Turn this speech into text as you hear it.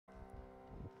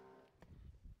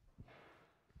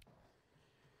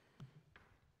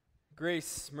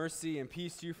Grace, mercy, and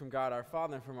peace to you from God our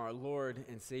Father and from our Lord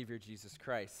and Savior Jesus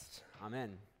Christ.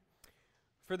 Amen.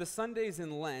 For the Sundays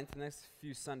in Lent, the next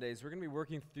few Sundays, we're going to be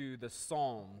working through the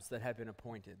Psalms that have been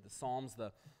appointed. The Psalms,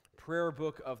 the prayer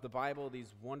book of the Bible,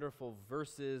 these wonderful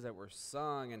verses that were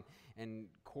sung and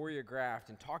choreographed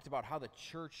and talked about how the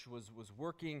church was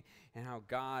working and how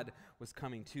God was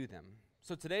coming to them.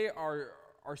 So today our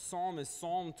psalm is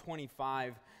Psalm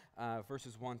 25,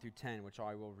 verses 1 through 10, which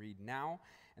I will read now.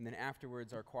 And then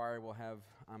afterwards, our choir will have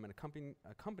an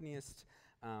accompanist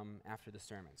after the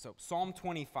sermon. So Psalm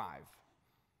 25.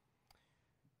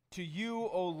 To you,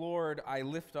 O Lord, I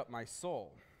lift up my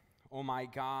soul. O my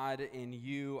God, in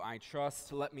you I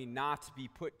trust. Let me not be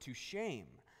put to shame.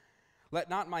 Let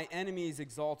not my enemies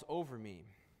exalt over me.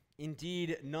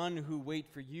 Indeed, none who wait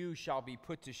for you shall be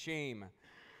put to shame.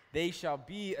 They shall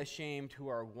be ashamed who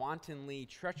are wantonly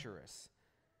treacherous.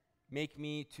 Make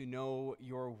me to know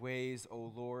your ways,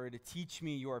 O Lord. Teach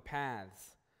me your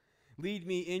paths. Lead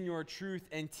me in your truth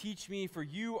and teach me, for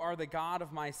you are the God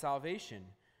of my salvation.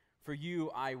 For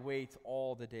you I wait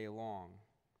all the day long.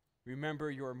 Remember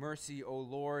your mercy, O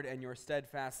Lord, and your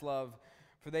steadfast love,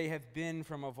 for they have been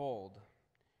from of old.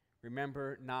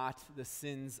 Remember not the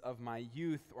sins of my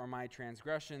youth or my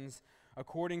transgressions.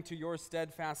 According to your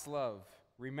steadfast love,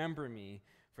 remember me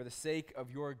for the sake of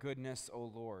your goodness,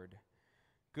 O Lord.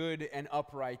 Good and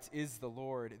upright is the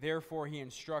Lord. Therefore he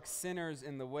instructs sinners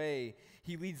in the way.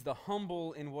 He leads the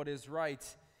humble in what is right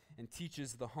and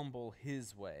teaches the humble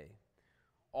his way.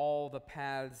 All the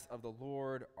paths of the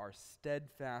Lord are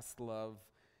steadfast love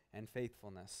and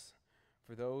faithfulness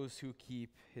for those who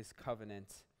keep his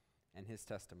covenant and his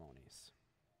testimonies.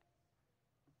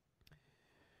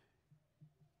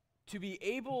 To be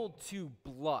able to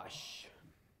blush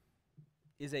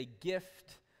is a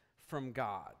gift from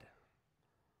God.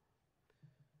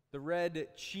 The red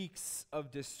cheeks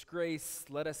of disgrace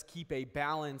let us keep a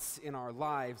balance in our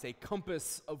lives, a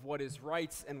compass of what is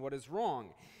right and what is wrong.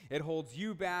 It holds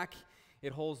you back,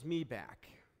 it holds me back.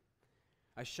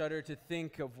 I shudder to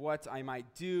think of what I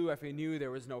might do if I knew there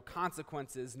was no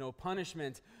consequences, no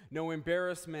punishment, no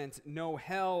embarrassment, no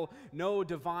hell, no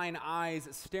divine eyes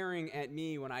staring at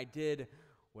me when I did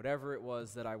whatever it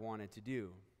was that I wanted to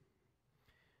do.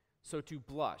 So to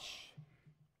blush,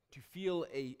 to feel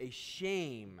a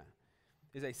shame,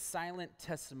 is a silent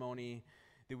testimony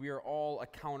that we are all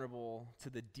accountable to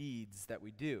the deeds that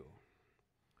we do.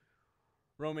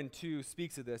 Romans 2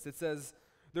 speaks of this. It says,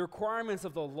 the requirements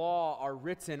of the law are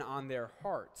written on their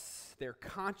hearts. Their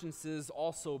consciences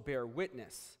also bear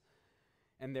witness,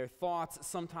 and their thoughts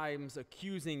sometimes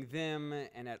accusing them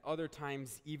and at other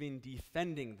times even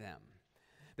defending them.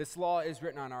 This law is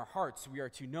written on our hearts. We are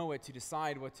to know it, to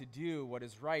decide what to do, what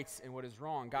is right and what is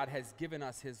wrong. God has given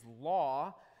us his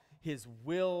law, his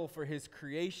will for his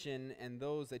creation and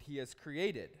those that he has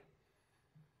created.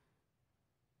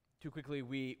 Too quickly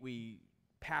we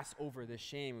pass over this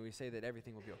shame and we say that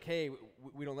everything will be okay.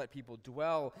 We don't let people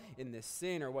dwell in this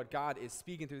sin or what God is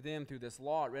speaking through them through this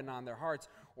law written on their hearts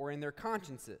or in their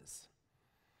consciences.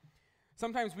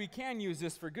 Sometimes we can use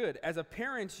this for good. As a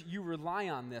parent, you rely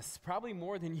on this probably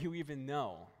more than you even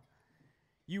know.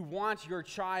 You want your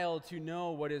child to know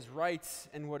what is right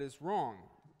and what is wrong.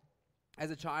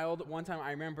 As a child, one time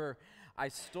I remember I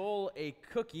stole a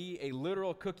cookie, a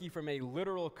literal cookie from a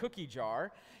literal cookie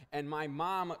jar, and my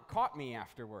mom caught me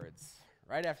afterwards,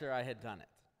 right after I had done it.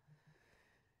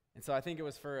 And so I think it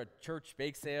was for a church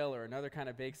bake sale or another kind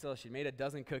of bake sale. She made a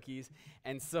dozen cookies,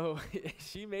 and so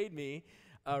she made me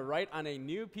write on a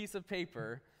new piece of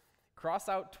paper, cross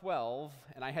out 12,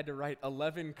 and I had to write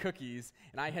 11 cookies,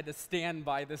 and I had to stand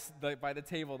by the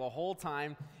table the whole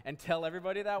time and tell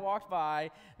everybody that walked by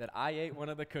that I ate one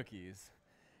of the cookies.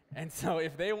 And so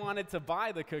if they wanted to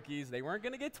buy the cookies, they weren't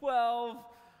going to get 12,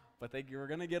 but they were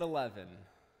going to get 11.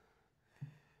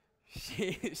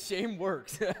 Shame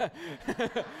works.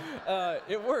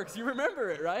 It works. You remember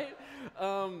it, right?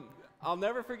 I'll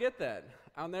never forget that.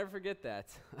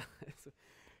 It's a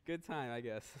good time, I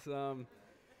guess.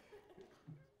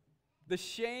 The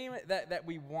shame that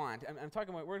we want, we're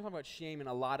talking about shame in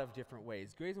a lot of different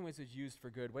ways. Ways in which it's used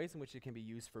for good, ways in which it can be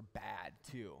used for bad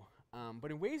too. But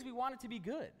in ways we want it to be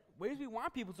good, ways we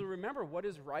want people to remember what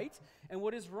is right and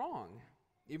what is wrong,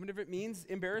 even if it means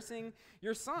embarrassing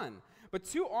your son. But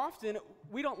too often,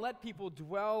 we don't let people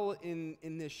dwell in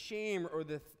this shame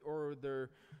or their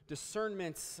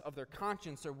discernments of their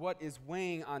conscience or what is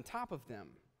weighing on top of them.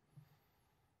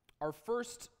 Our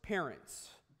first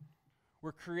parents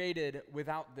were created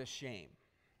without this shame.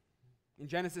 In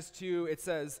Genesis 2, it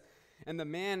says, and the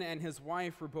man and his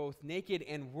wife were both naked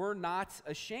and were not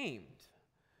ashamed.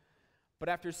 But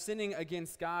after sinning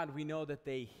against God, we know that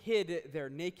they hid their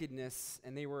nakedness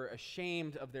and they were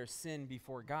ashamed of their sin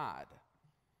before God.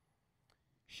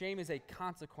 Shame is a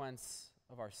consequence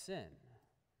of our sin.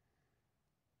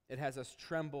 It has us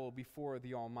tremble before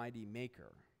the Almighty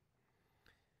Maker.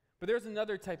 But there's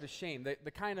another type of shame, the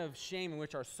kind of shame in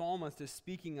which our psalmist is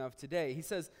speaking of today. He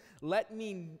says, let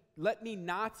me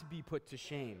not be put to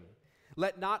shame.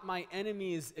 Let not my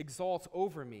enemies exalt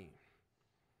over me.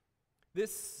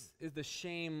 This is the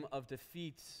shame of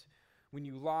defeat when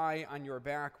you lie on your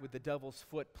back with the devil's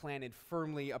foot planted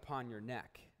firmly upon your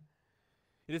neck.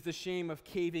 It is the shame of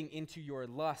caving into your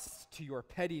lust, to your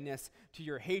pettiness, to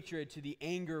your hatred, to the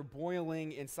anger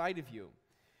boiling inside of you.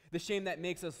 The shame that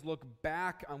makes us look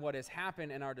back on what has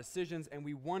happened and our decisions, and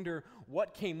we wonder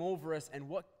what came over us and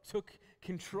what took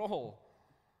control.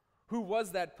 Who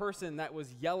was that person that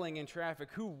was yelling in traffic?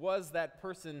 Who was that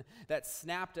person that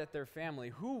snapped at their family?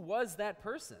 Who was that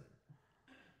person?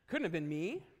 Couldn't have been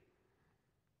me.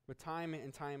 But time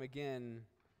and time again,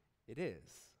 it is.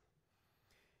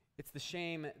 It's the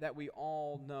shame that we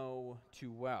all know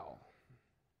too well.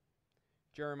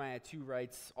 Jeremiah 2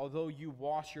 writes, although you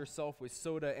wash yourself with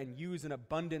soda and use an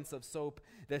abundance of soap,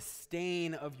 the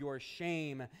stain of your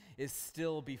shame is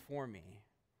still before me.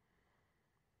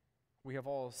 We have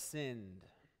all sinned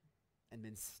and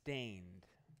been stained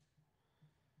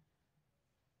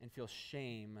and feel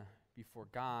shame before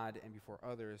God and before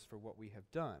others for what we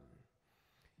have done.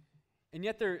 And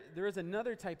yet there is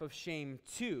another type of shame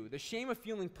too, the shame of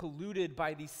feeling polluted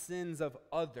by the sins of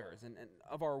others and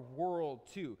of our world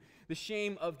too. The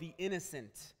shame of the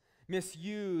innocent,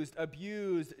 misused,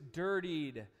 abused,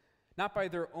 dirtied, not by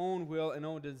their own will and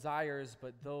own desires,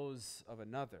 but those of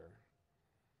another.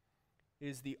 It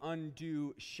is the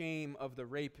undue shame of the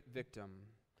rape victim,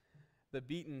 the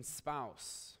beaten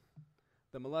spouse,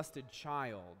 the molested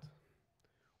child,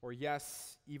 or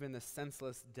yes, even the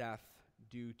senseless death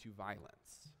due to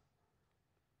violence.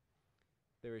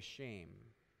 There is shame.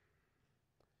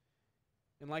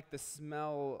 And like the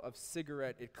smell of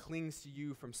cigarette, it clings to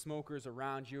you from smokers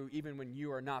around you, even when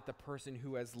you are not the person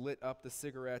who has lit up the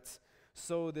cigarettes.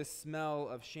 So this smell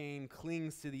of shame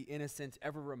clings to the innocent,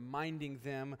 ever reminding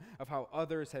them of how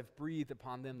others have breathed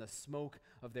upon them the smoke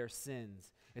of their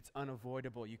sins. It's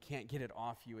unavoidable. You can't get it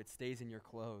off you. It stays in your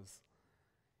clothes.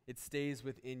 It stays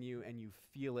within you, and you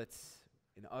feel it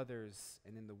in others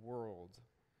and in the world.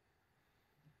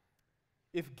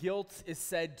 If guilt is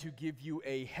said to give you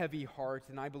a heavy heart,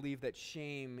 then I believe that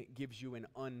shame gives you an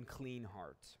unclean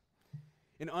heart.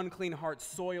 An unclean heart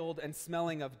soiled and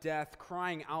smelling of death,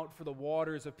 crying out for the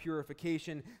waters of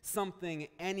purification, something,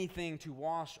 anything to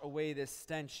wash away this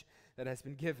stench that has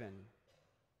been given.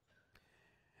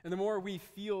 And the more we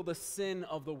feel the sin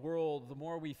of the world, the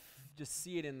more we just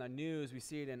see it in the news, we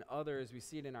see it in others, we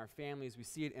see it in our families, we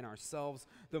see it in ourselves,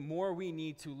 the more we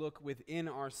need to look within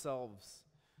ourselves.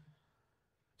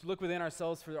 To look within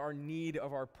ourselves for our need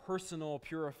of our personal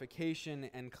purification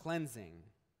and cleansing.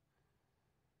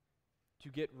 To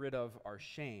get rid of our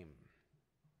shame.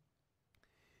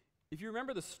 If you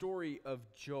remember the story of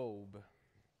Job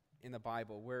in the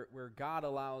Bible, where God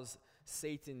allows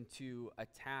Satan to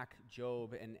attack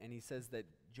Job, and he says that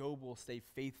Job will stay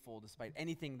faithful despite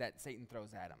anything that Satan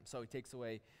throws at him. So he takes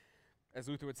away, as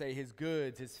Luther would say, his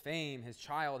goods, his fame, his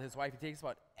child, his wife. He takes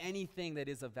about anything that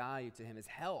is of value to him, his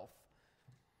health.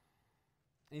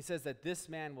 And he says that this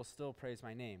man will still praise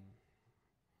my name.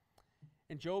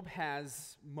 And Job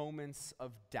has moments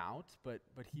of doubt, but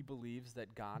he believes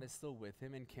that God is still with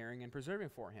him and caring and preserving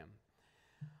for him.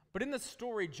 But in the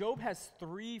story, Job has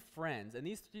 3 friends, and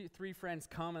these 3 friends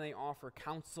come and they offer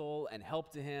counsel and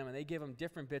help to him, and they give him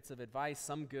different bits of advice,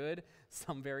 some good,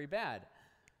 some very bad.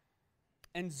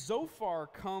 And Zophar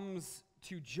comes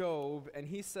to Job, and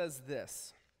he says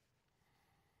this,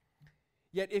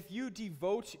 "Yet if you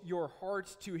devote your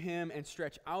heart to him and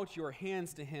stretch out your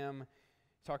hands to him,"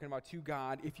 talking about to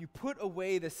God, "if you put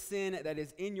away the sin that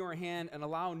is in your hand and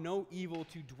allow no evil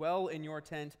to dwell in your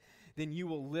tent, then you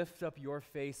will lift up your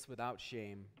face without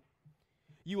shame.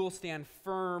 You will stand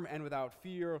firm and without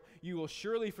fear. You will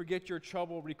surely forget your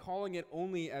trouble, recalling it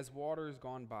only as waters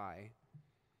gone by."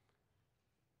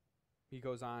 He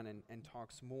goes on and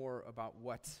talks more about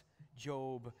what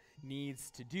Job needs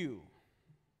to do.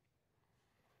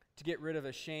 To get rid of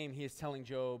a shame, he is telling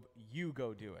Job, you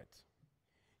go do it.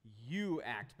 You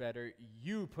act better.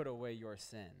 You put away your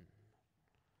sin.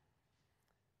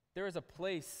 There is a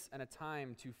place and a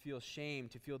time to feel shame,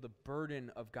 to feel the burden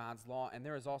of God's law, and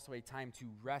there is also a time to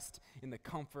rest in the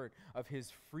comfort of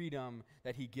his freedom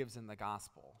that he gives in the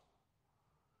gospel.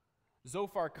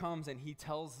 Zophar comes and he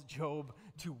tells Job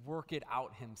to work it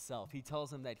out himself. He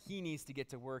tells him that he needs to get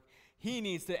to work, he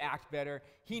needs to act better,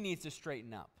 he needs to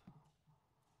straighten up.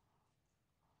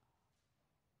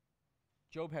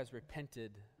 Job has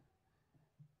repented,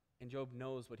 and Job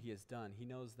knows what he has done. He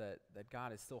knows that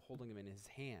God is still holding him in his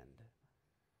hand.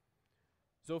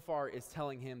 Zophar is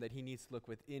telling him that he needs to look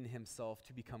within himself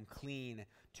to become clean,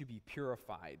 to be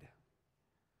purified.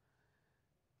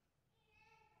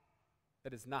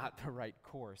 That is not the right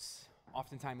course.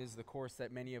 Oftentimes is the course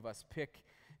that many of us pick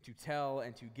to tell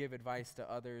and to give advice to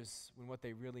others when what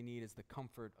they really need is the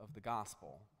comfort of the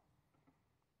gospel.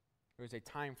 There is a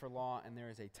time for law and there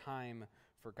is a time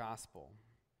for gospel.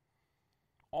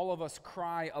 All of us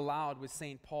cry aloud with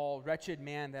St. Paul, "Wretched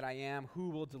man that I am,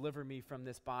 who will deliver me from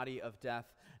this body of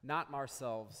death? Not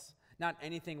ourselves, not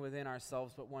anything within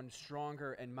ourselves, but one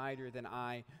stronger and mightier than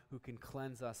I, who can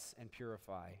cleanse us and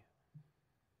purify."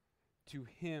 To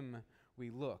him we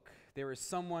look. There is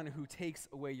someone who takes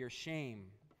away your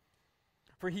shame.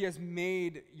 For he has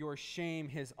made your shame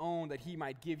his own, that he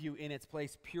might give you in its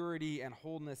place purity and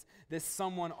wholeness. This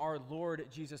someone, our Lord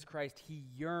Jesus Christ, he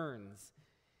yearns,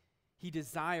 he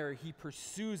desires, he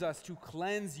pursues us to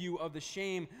cleanse you of the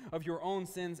shame of your own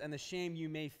sins and the shame you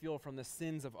may feel from the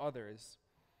sins of others.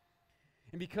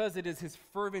 And because it is his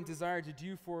fervent desire to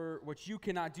do for what you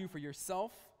cannot do for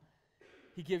yourself,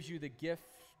 he gives you the gift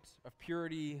of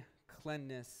purity,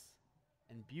 cleanness,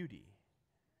 and beauty.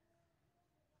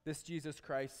 This Jesus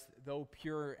Christ, though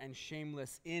pure and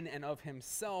shameless in and of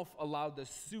himself, allowed the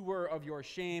sewer of your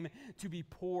shame to be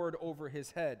poured over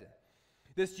his head.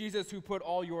 This Jesus who put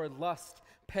all your lust,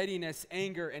 pettiness,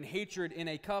 anger, and hatred in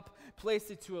a cup, placed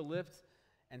it to a lips,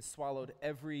 and swallowed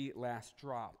every last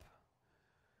drop.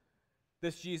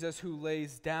 This Jesus who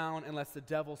lays down and lets the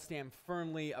devil stand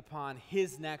firmly upon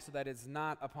his neck so that it's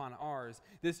not upon ours.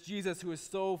 This Jesus who is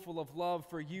so full of love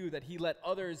for you that he let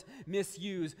others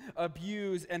misuse,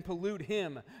 abuse, and pollute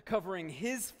him, covering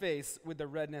his face with the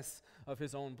redness of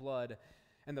his own blood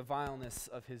and the vileness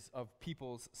of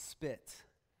people's spit.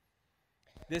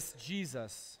 This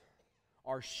Jesus,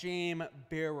 our shame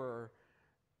bearer,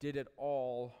 did it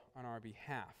all on our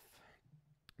behalf.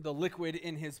 The liquid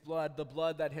in his blood, the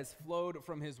blood that has flowed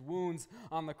from his wounds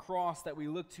on the cross that we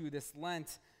look to this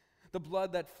Lent, the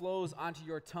blood that flows onto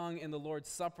your tongue in the Lord's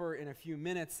Supper in a few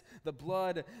minutes, the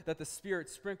blood that the Spirit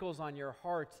sprinkles on your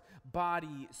heart,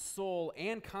 body, soul,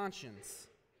 and conscience,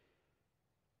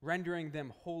 rendering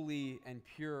them holy and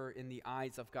pure in the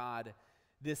eyes of God.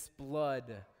 This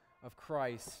blood of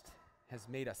Christ has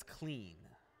made us clean.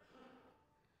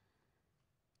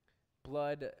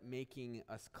 Blood making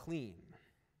us clean.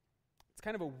 It's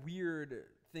kind of a weird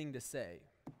thing to say.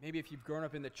 Maybe if you've grown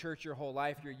up in the church your whole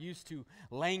life, you're used to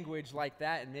language like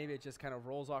that, and maybe it just kind of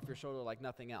rolls off your shoulder like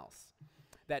nothing else.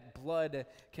 That blood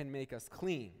can make us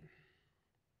clean.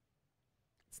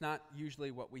 It's not usually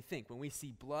what we think. When we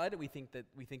see blood, we think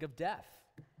of death.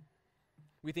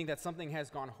 We think that something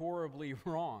has gone horribly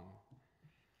wrong.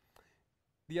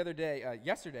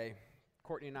 Yesterday,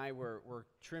 Courtney and I were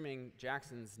trimming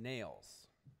Jackson's nails.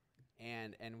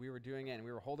 And we were doing it, and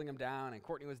we were holding him down, and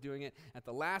Courtney was doing it. At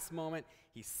the last moment,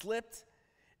 he slipped,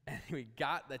 and we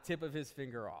got the tip of his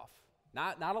finger off.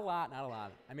 Not a lot.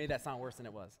 I made that sound worse than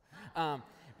it was.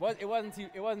 It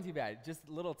wasn't too bad, just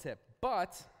a little tip.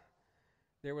 But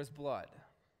there was blood.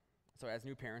 So as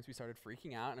new parents, we started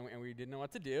freaking out, and we didn't know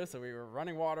what to do, so we were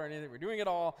running water and we're doing it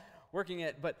all, working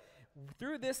it. But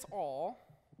through this all,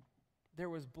 there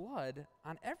was blood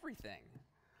on everything.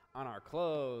 On our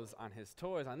clothes, on his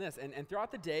toys, on this. And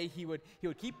throughout the day, he would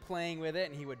keep playing with it,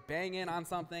 and he would bang in on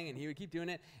something, and he would keep doing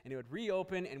it, and it would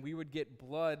reopen, and we would get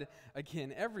blood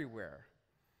again everywhere.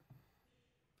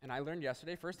 And I learned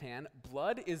yesterday firsthand,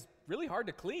 blood is really hard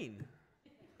to clean,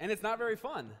 and it's not very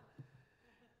fun.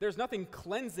 There's nothing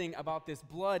cleansing about this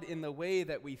blood in the way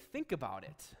that we think about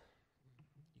it.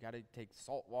 You got to take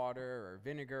salt water or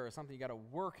vinegar or something. You got to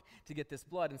work to get this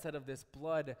blood instead of this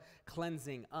blood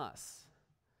cleansing us.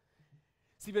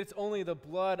 See, but it's only the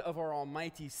blood of our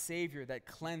almighty Savior that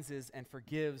cleanses and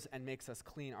forgives and makes us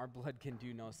clean. Our blood can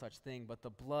do no such thing, but the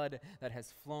blood that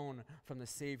has flown from the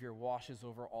Savior washes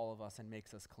over all of us and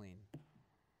makes us clean.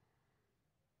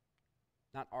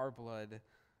 Not our blood,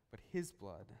 but his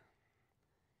blood.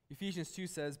 Ephesians 2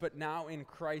 says, "But now in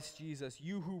Christ Jesus,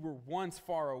 you who were once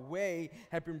far away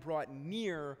have been brought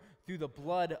near through the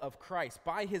blood of Christ."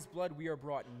 By his blood we are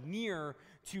brought near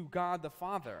to God the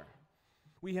Father.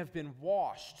 We have been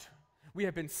washed. We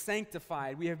have been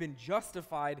sanctified. We have been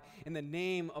justified in the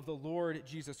name of the Lord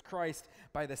Jesus Christ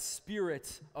by the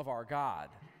Spirit of our God.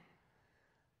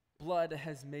 Blood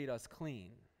has made us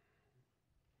clean.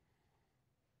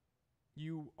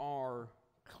 You are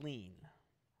clean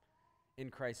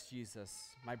in Christ Jesus,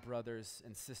 my brothers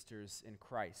and sisters in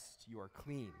Christ. You are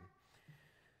clean.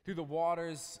 Through the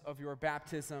waters of your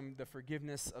baptism, the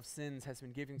forgiveness of sins has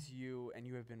been given to you, and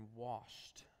you have been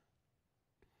washed.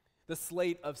 The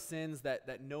slate of sins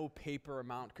that no paper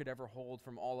amount could ever hold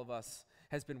from all of us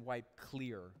has been wiped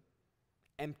clear,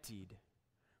 emptied,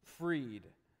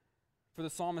 freed. For the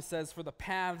psalmist says, "For the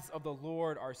paths of the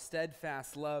Lord are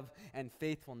steadfast love and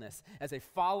faithfulness." As a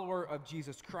follower of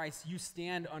Jesus Christ, you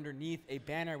stand underneath a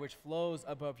banner which flows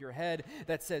above your head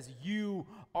that says, "You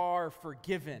are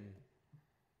forgiven.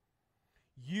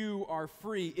 You are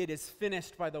free. It is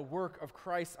finished by the work of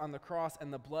Christ on the cross,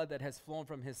 and the blood that has flown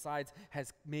from his sides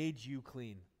has made you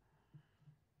clean."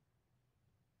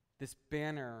 This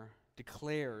banner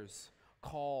declares,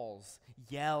 calls,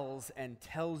 yells, and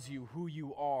tells you who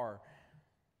you are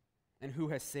and who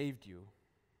has saved you.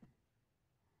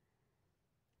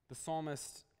 The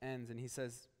psalmist ends and he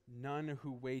says, "None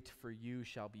who wait for you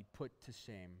shall be put to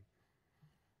shame."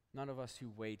 None of us who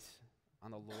wait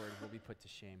on the Lord will be put to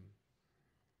shame.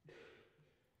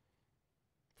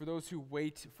 For those who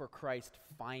wait for Christ,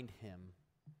 find him,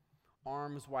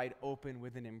 arms wide open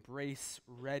with an embrace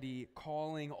ready,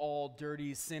 calling all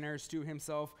dirty sinners to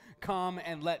himself. "Come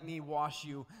and let me wash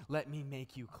you. Let me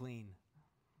make you clean."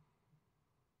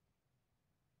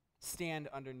 Stand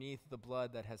underneath the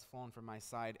blood that has flown from my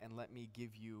side, and let me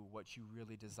give you what you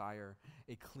really desire,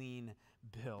 a clean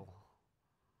bill.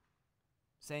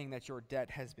 Saying that your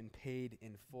debt has been paid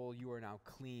in full, you are now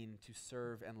clean to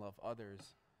serve and love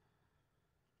others.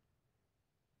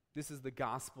 This is the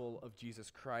gospel of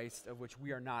Jesus Christ, of which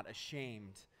we are not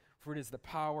ashamed, for it is the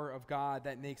power of God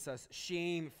that makes us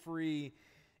shame-free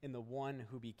in the one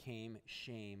who became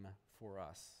shame for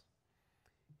us.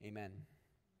 Amen.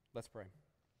 Let's pray.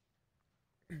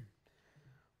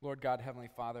 Lord God, Heavenly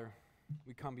Father,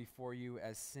 we come before you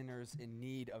as sinners in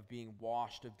need of being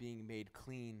washed, of being made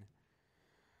clean.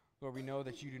 Lord, we know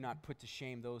that you do not put to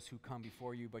shame those who come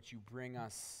before you, but you bring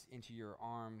us into your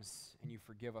arms and you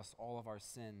forgive us all of our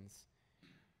sins.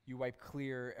 You wipe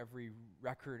clear every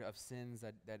record of sins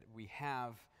that we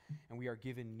have, and we are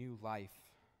given new life.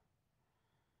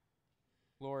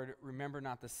 Lord, remember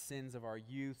not the sins of our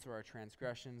youth or our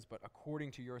transgressions, but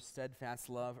according to your steadfast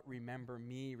love, remember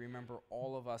me, remember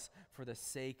all of us for the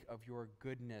sake of your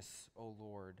goodness, O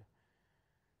Lord.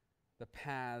 The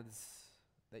paths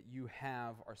that you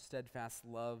have are steadfast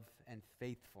love and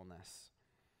faithfulness.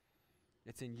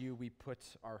 It's in you we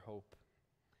put our hope.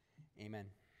 Amen.